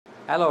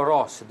Hello,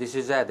 Ross. This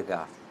is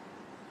Edgar.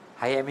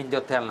 I am in the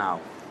hotel now.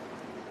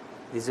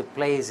 This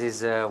place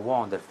is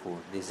wonderful.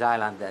 This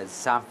island has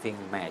something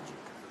magic.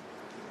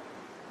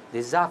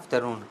 This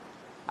afternoon,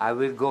 I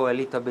will go a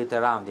little bit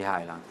around the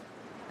island,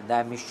 and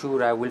I'm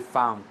sure I will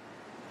find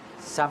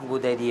some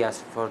good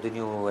ideas for the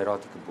new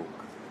erotic book.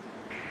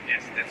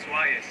 Yes, that's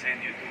why I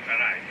send you to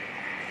Caribbean.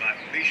 But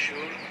be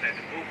sure that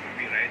the book will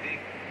be ready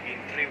in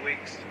 3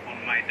 weeks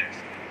on my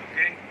desk,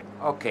 okay?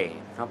 Okay,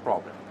 no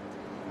problem.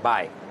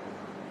 Bye.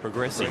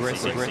 Progressive.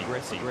 Nice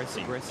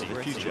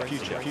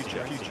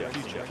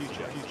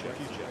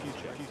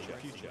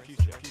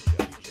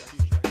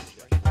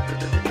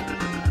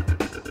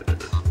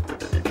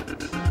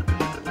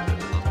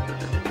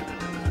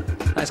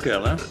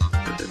girl, huh?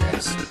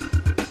 Yes.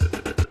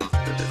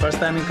 First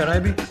time in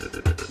Caribbean?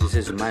 This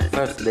is my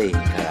first day in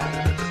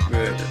Caribbean.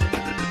 Good.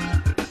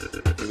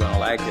 You're gonna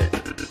like it.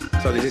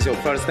 So this is your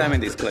first time in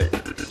this place?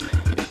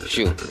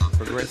 Sure.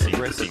 Progressive.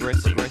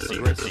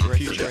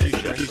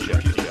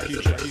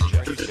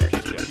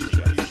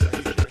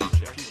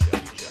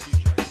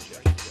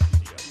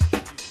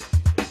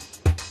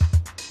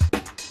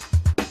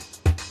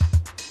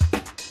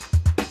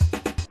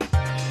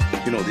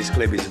 You know, this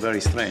club is very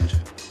strange.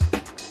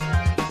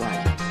 Why?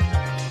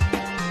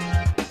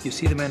 You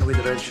see the man with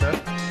the red shirt?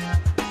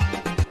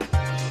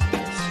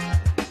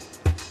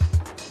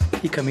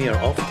 He come here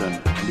often,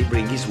 and he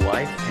bring his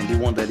wife, and he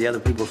want that the other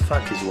people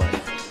fuck his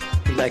wife.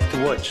 He like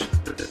to watch.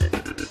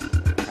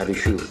 Are you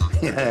sure?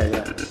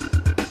 Yeah.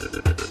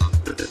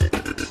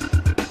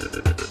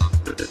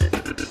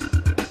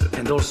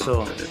 And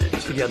also,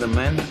 see the other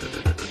man?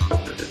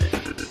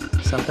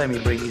 Sometimes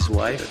he bring his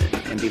wife,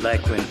 and he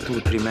like when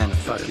 2-3 men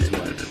fuck his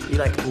wife. He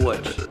like to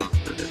watch.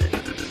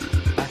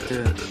 But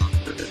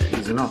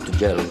he's not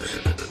jealous.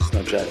 He's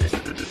not jealous.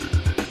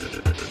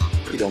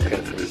 He don't care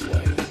for his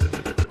wife.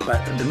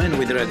 But the man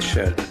with the red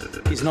shirt,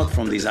 he's not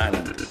from this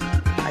island.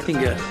 I think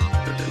he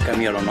come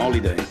here on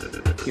holiday.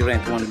 He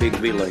rent one big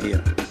villa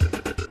here.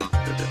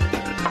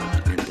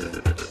 And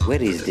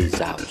where is this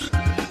house?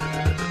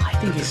 I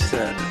think it's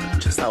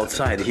just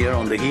outside here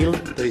on the hill.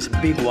 There is a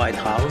big white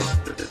house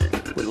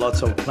with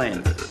lots of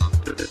plants.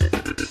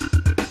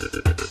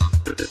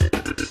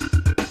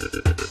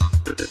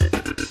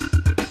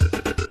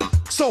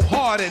 So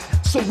hearted,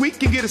 so we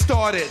can get it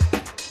started.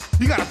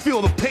 You gotta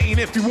feel the pain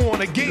if you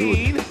wanna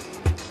gain.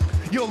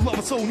 Your love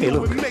is so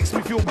new, it makes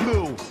me feel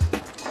blue.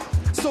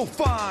 So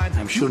fine.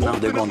 I'm sure now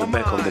they're on the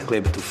back of the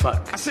club to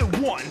fuck. I said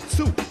 1,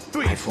 2,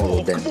 3, I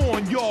follow 4. them. Come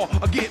on, y'all,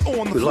 I get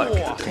on the Good luck.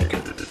 floor. Thank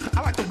you.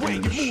 I like the way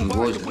And you she move. I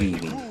was like the way you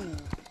giving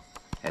groove.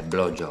 a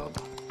blowjob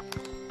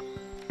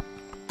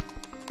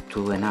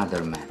to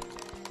another man.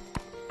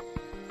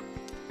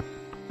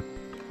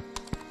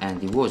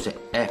 And he was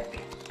happy.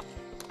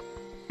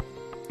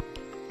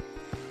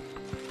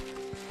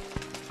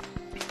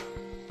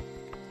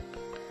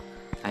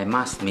 I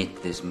must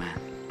meet this man.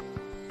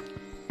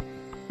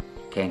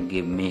 Can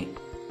give me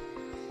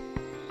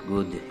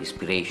good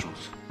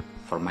inspirations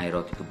for my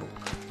erotic book.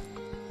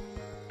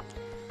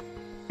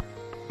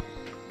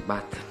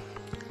 But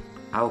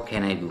how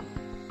can I do?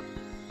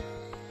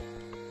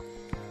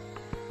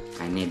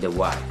 I need a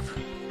wife.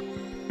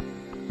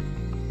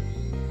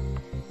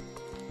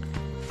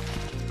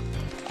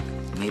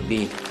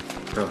 Maybe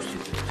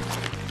prostitute.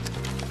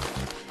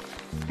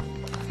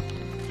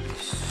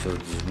 So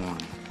this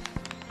morning,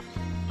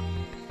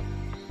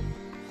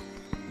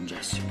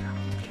 Jessica.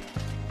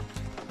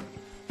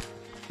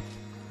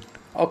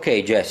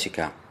 Okay,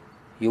 Jessica.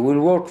 You will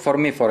work for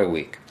me for a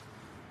week.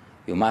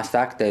 You must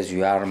act as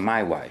you are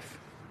my wife.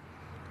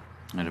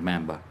 And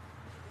remember,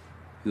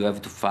 you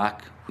have to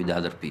fuck with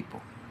other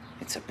people.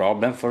 It's a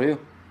problem for you?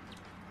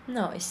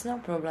 No, it's no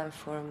problem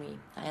for me.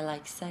 I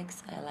like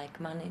sex, I like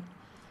money.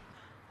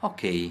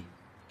 Okay,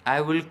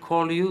 I will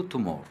call you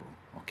tomorrow,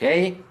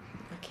 okay?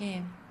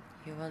 Okay,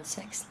 you want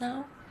sex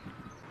now?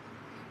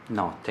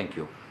 No, thank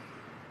you.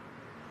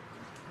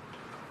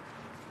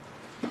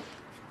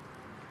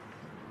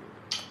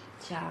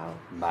 Ciao.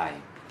 Bye.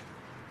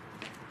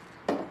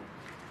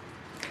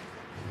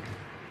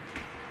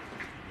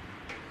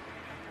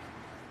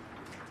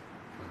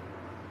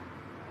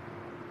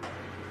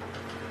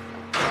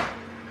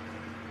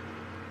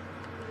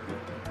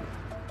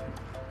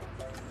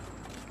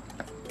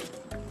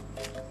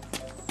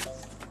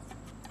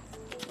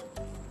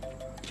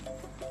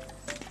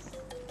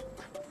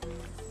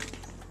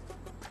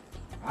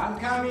 I'm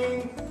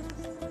coming.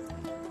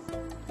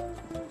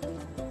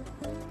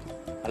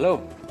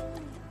 Hello.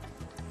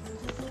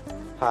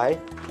 Hi,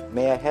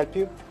 may I help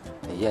you?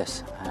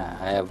 Yes,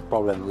 I have a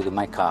problem with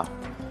my car.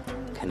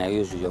 Can I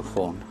use your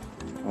phone?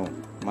 Oh,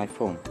 my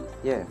phone.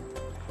 Yeah.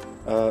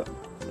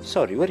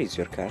 Sorry, where is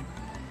your car?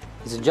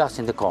 It's just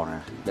in the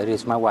corner. There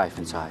is my wife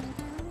inside.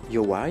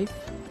 Your wife?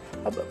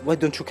 But why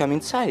don't you come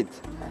inside?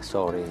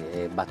 Sorry,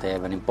 but I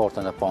have an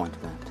important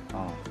appointment.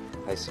 Oh,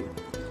 I see.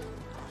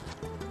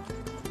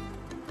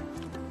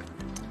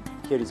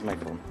 Here is my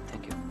phone.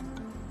 Thank you.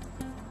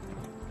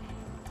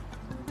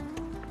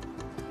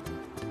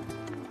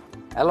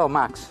 Hello,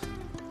 Max.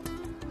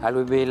 I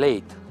will be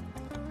late.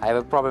 I have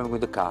a problem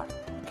with the car,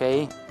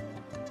 okay?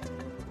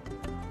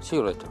 See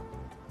you later.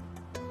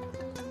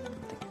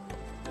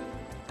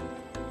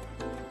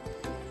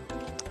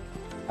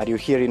 Are you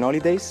here in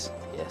holidays?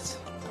 Yes.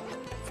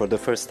 For the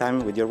first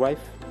time with your wife?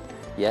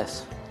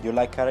 Yes. You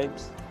like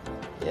Caribs?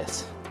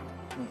 Yes.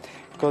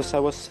 Because I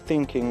was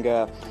thinking,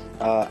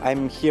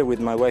 I'm here with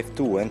my wife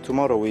too, and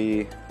tomorrow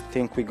we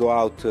think we go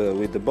out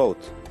with the boat.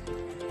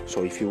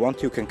 So if you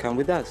want, you can come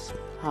with us.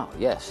 Oh,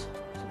 yes.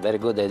 It's a very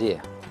good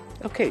idea.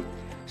 Okay,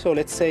 so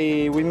let's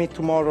say we meet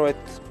tomorrow at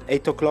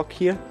 8 o'clock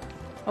here.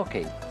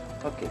 Okay.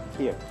 Okay,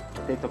 here,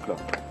 at 8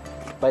 o'clock.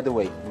 By the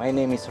way, my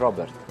name is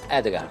Robert.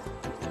 Edgar.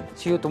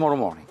 See you tomorrow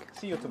morning.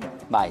 See you tomorrow.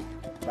 Bye.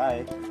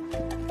 Bye.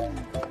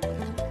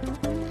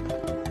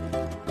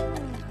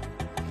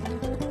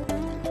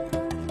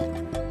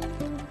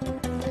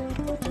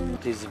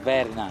 It is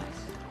very nice.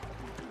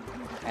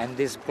 And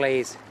this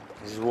place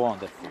is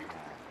wonderful.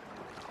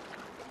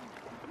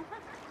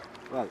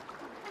 Well,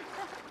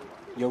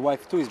 your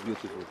wife too is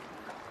beautiful.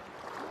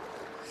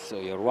 So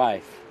your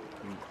wife.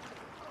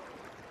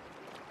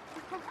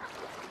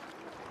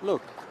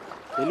 Look,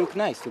 they look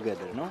nice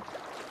together, no?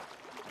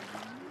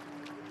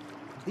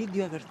 Did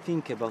you ever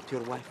think about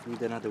your wife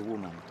with another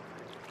woman?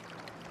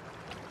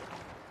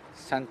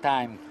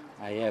 Sometimes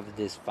I have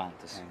this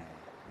fantasy.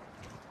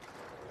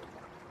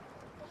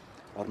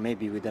 Or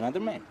maybe with another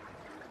man?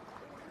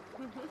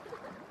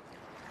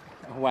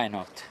 Why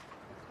not?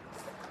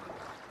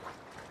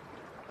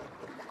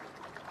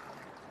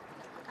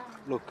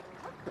 Look,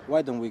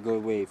 why don't we go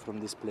away from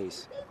this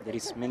place? There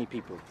is many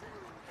people.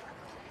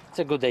 It's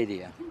a good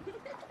idea.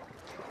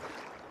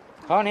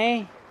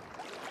 Honey?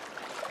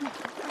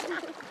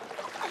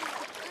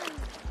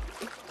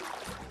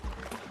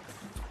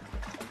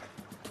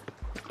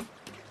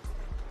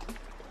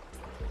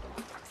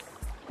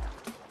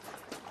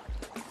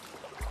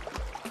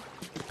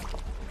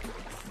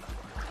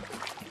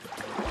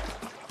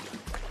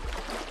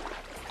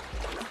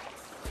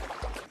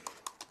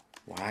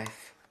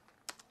 Wife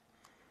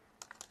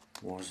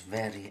was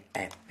very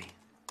happy.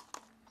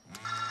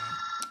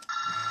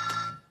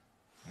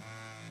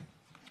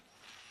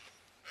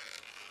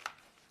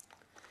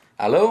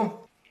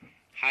 Hello?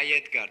 Hi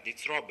Edgar,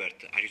 it's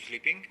Robert. Are you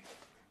sleeping?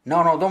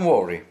 No, don't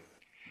worry.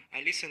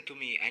 Listen to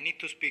me, I need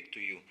to speak to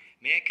you.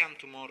 May I come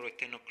tomorrow at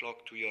 10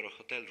 o'clock to your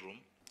hotel room?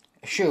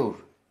 Sure.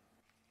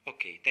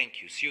 Okay,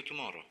 thank you. See you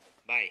tomorrow.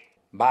 Bye.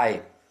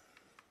 Bye.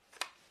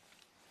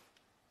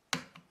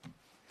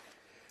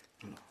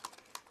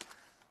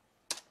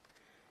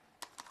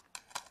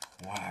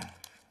 Wow,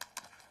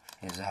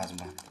 his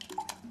husband.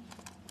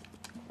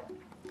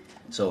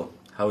 So,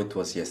 how it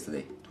was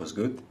yesterday? It was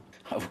good?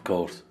 Of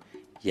course.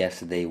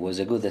 Yesterday was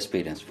a good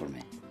experience for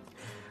me.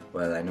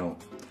 Well, I know.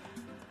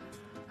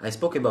 I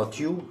spoke about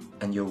you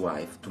and your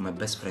wife to my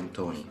best friend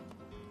Tony,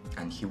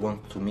 and he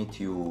wants to meet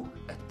you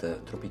at the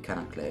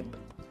Tropicana Club.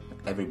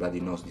 Everybody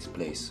knows this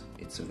place.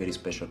 It's a very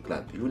special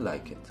club. You will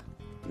like it.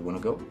 You want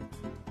to go?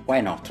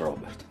 Why not,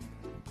 Robert?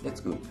 That's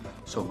good.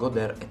 So go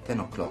there at 10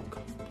 o'clock.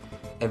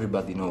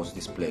 Everybody knows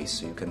this place,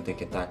 so you can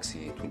take a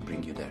taxi, it will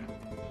bring you there.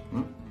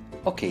 Hmm?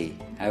 Okay,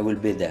 I will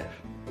be there.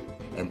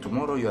 And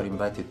tomorrow you are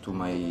invited to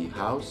my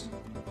house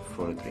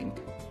for a drink.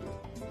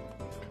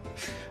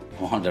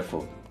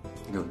 Wonderful.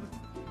 Good.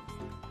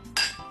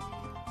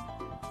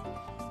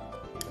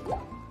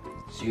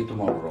 See you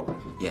tomorrow, Robert.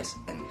 Yes,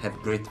 and have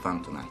great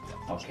fun tonight.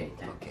 Okay,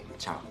 thank Okay,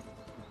 ciao.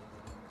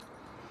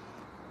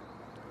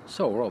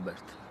 So,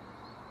 Robert,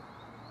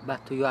 but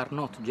you are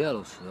not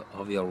jealous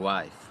of your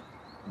wife?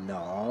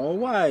 No,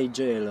 why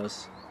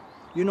jealous?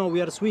 You know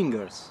we are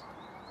swingers.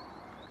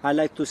 I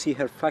like to see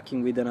her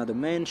fucking with another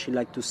man, she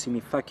like to see me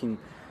fucking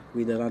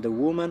with another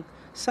woman.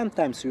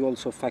 Sometimes we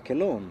also fuck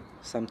alone.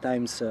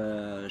 Sometimes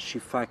she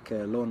fuck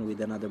alone with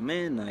another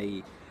man,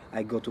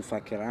 I go to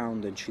fuck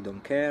around and she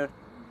don't care.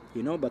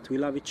 You know, but we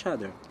love each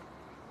other.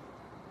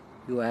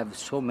 You have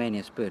so many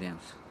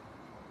experience.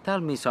 Tell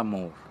me some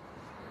more.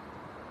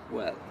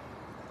 Well,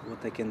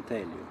 what I can tell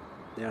you,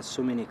 there are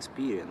so many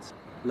experiences.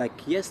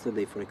 Like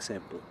yesterday, for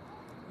example,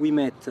 we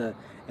met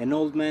an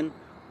old man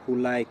who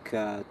liked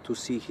to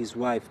see his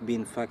wife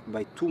being fucked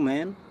by two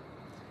men,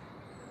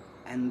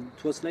 and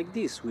it was like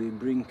this. We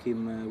bring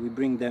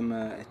them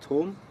at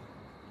home.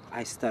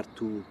 I start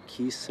to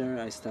kiss her,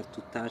 I start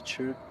to touch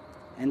her,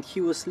 and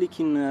he was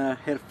licking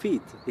her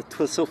feet. It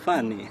was so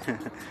funny.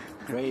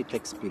 Great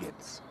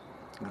experience.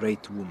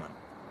 Great woman.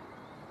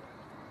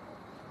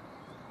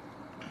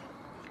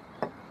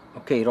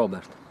 Okay,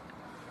 Robert,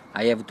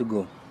 I have to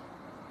go.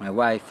 My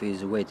wife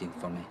is waiting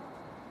for me.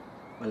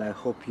 Well, I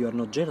hope you are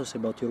not jealous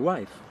about your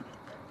wife.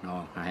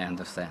 No, I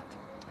understand.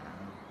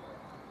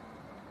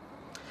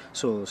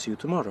 So, see you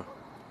tomorrow.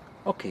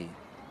 Okay,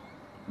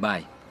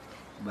 bye.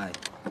 Bye.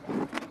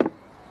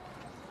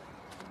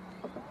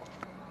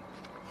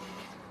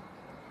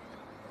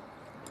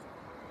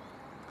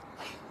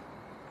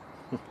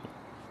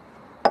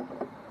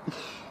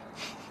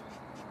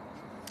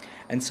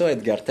 And so,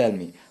 Edgar, tell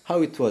me,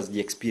 how it was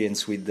the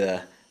experience with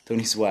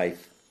Tony's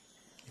wife?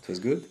 It was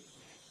good?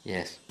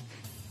 Yes,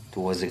 it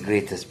was a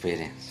great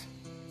experience.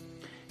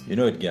 You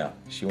know, Edgar,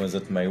 she was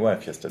at my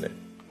wife yesterday.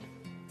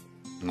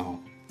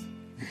 No.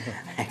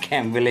 I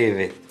can't believe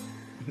it.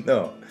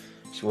 No,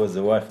 she was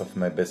the wife of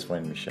my best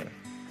friend, Michel.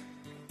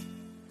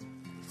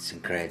 It's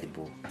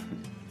incredible.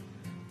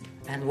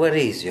 And where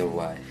is your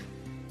wife?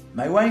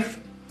 My wife?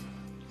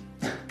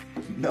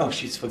 No,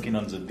 she's fucking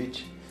on the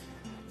beach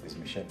with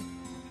Michel.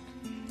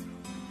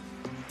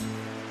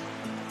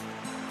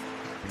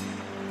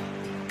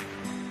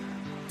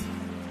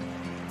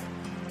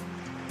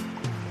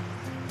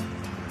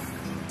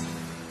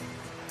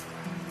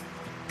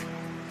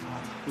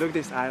 Look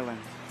this island.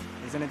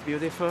 Isn't it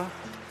beautiful?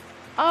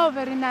 Oh,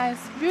 very nice.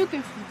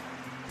 Beautiful.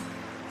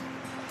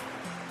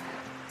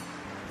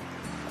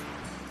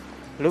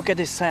 Look at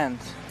this sand.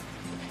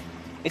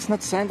 It's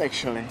not sand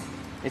actually.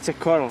 It's a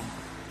coral.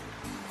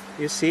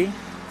 You see?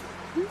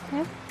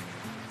 Okay.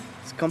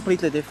 It's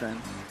completely different.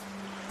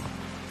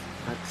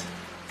 But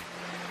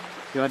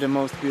you are the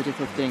most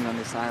beautiful thing on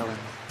this island.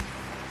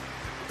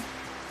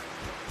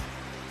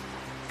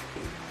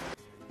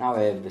 Now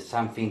I have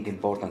something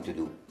important to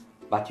do.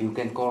 But you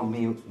can call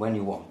me when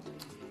you want.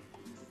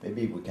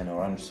 Maybe we can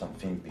arrange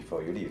something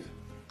before you leave.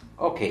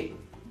 Okay.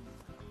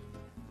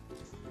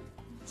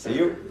 See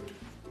you.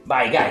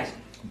 Bye, guys.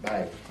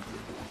 Bye.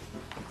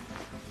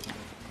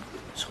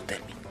 So tell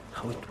me,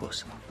 how it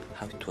was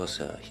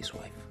his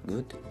wife?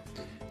 Good?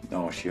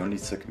 No, she only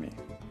sucked me.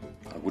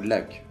 I would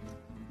like,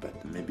 but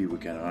maybe we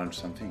can arrange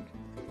something.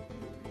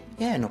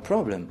 Yeah, no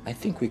problem. I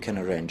think we can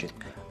arrange it.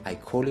 I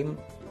call him,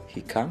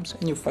 he comes,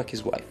 and you fuck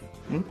his wife.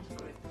 Hmm?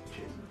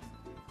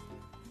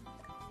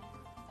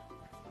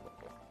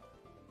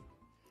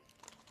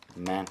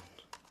 Man,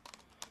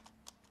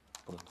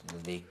 put the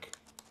dick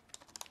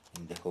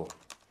in the hole,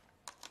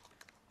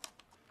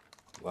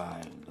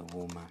 while the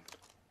woman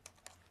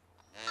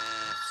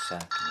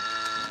sucking.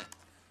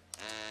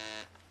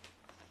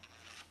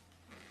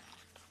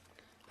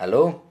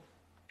 Hello?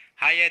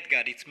 Hi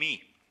Edgar, it's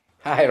me.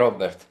 Hi,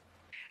 Robert.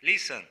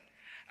 Listen,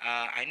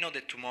 I know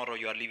that tomorrow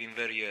you are leaving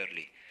very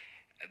early,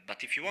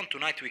 but if you want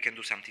tonight we can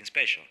do something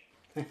special.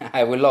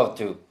 I would love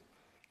to.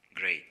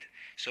 Great.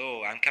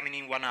 So I'm coming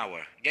in 1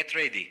 hour. Get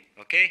ready,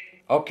 okay?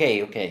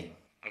 Okay.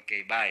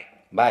 Okay, bye.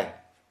 Bye.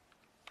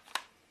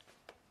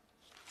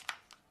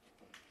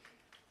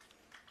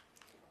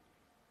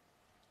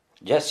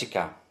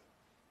 Jessica,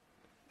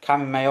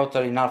 come in my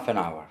hotel in half an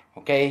hour,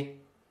 okay?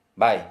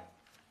 Bye.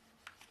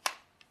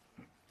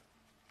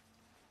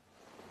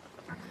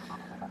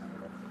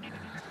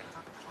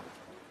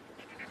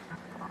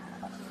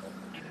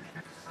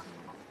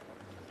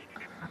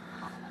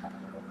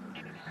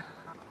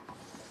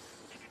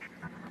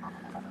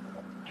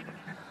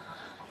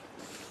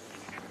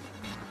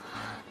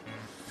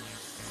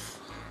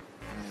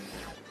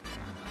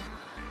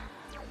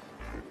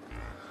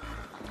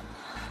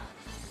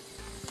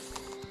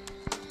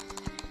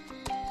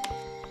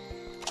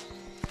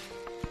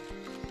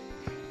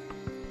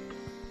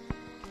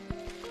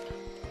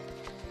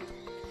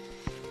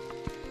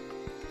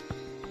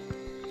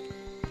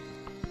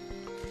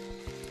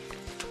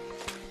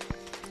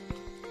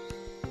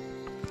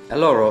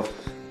 Hello, Rob.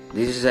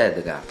 This is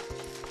Edgar.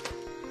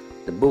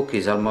 The book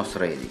is almost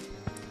ready.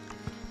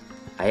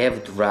 I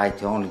have to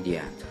write only the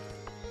end.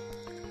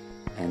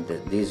 And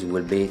this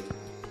will be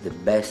the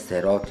best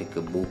erotic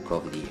book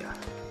of the year.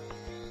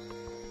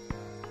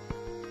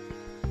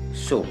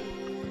 So,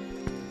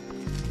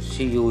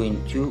 see you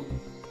in 2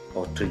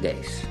 or 3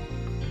 days.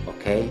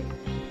 Okay?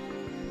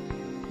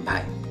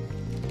 Bye.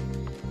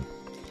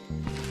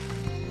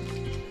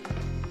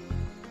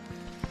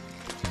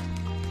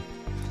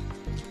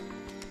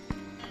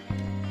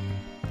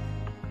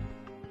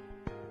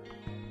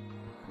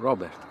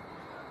 Robert,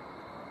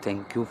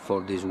 thank you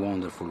for this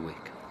wonderful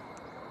week.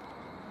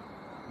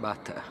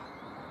 But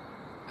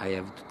I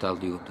have to tell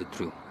you the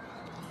truth.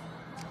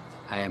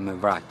 I am a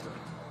writer,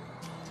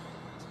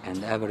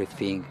 and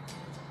everything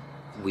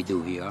we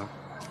do here,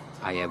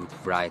 I have to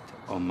write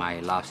on my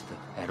last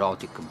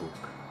erotic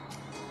book.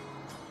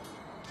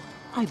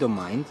 I don't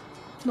mind,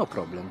 no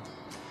problem.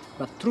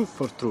 But truth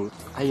for truth,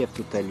 I have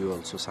to tell you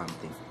also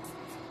something.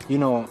 You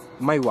know,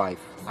 my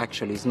wife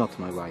actually is not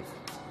my wife.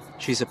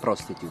 She's a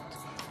prostitute.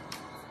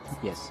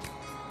 Yes.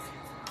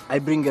 I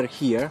bring her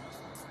here,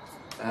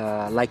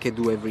 like I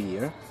do every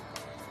year,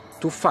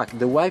 to fuck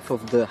the wife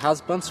of the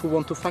husbands who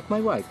want to fuck my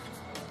wife.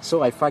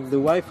 So I fuck the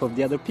wife of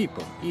the other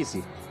people.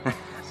 Easy.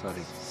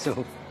 Sorry.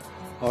 So,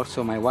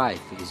 also my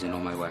wife is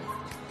not my wife.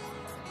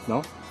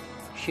 No?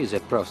 She's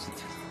a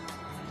prostitute.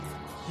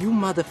 You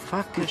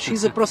motherfucker,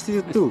 she's a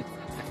prostitute too.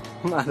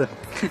 Mother.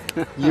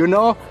 You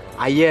know,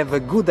 I have a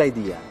good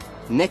idea.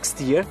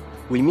 Next year,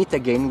 we meet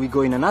again, we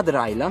go in another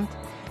island,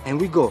 and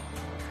we go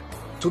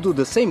to do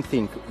the same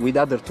thing with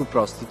other 2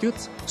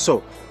 prostitutes.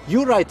 So,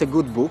 you write a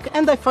good book,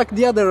 and I fuck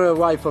the other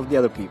wife of the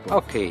other people.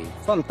 Okay.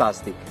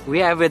 Fantastic. We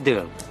have a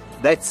deal.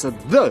 That's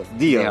the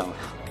deal.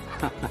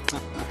 Yeah.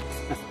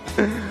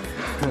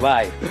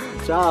 Bye.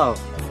 Ciao.